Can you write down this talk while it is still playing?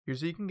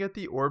Here's how you can get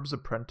the Orbs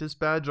Apprentice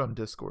badge on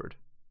Discord.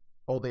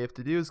 All they have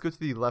to do is go to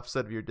the left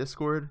side of your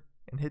Discord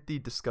and hit the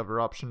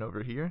Discover option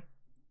over here.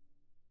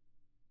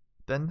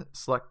 Then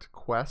select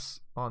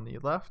Quests on the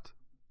left.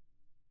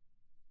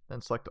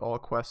 Then select All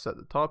Quests at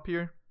the top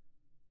here.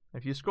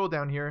 If you scroll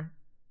down here,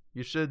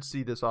 you should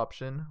see this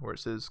option where it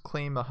says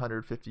Claim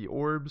 150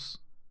 Orbs.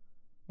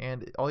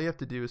 And all you have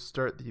to do is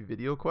start the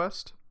video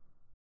quest.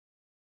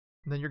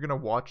 And then you're going to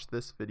watch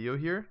this video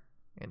here.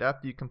 And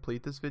after you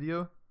complete this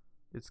video,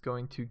 it's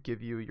going to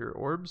give you your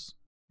orbs.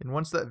 And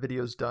once that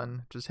video is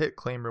done, just hit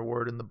claim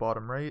reward in the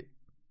bottom right.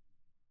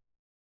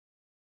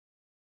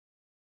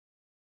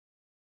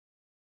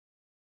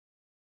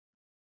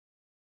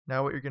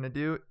 Now what you're going to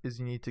do is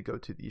you need to go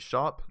to the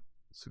shop.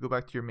 So go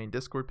back to your main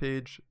Discord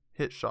page,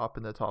 hit shop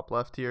in the top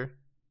left here.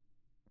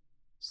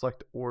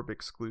 Select orb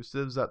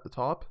exclusives at the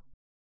top.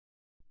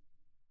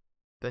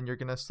 Then you're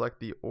going to select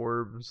the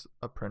Orbs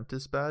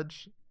Apprentice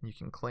badge. You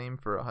can claim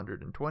for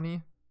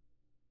 120.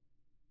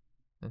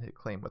 Then hit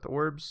claim with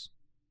orbs.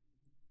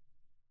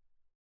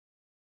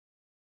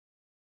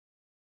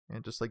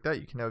 And just like that,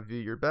 you can now view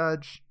your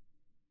badge.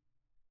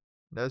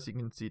 And as you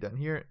can see down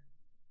here,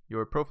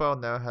 your profile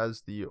now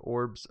has the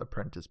Orbs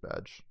Apprentice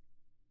badge.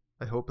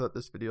 I hope that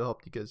this video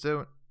helped you guys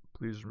out.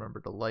 Please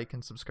remember to like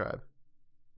and subscribe.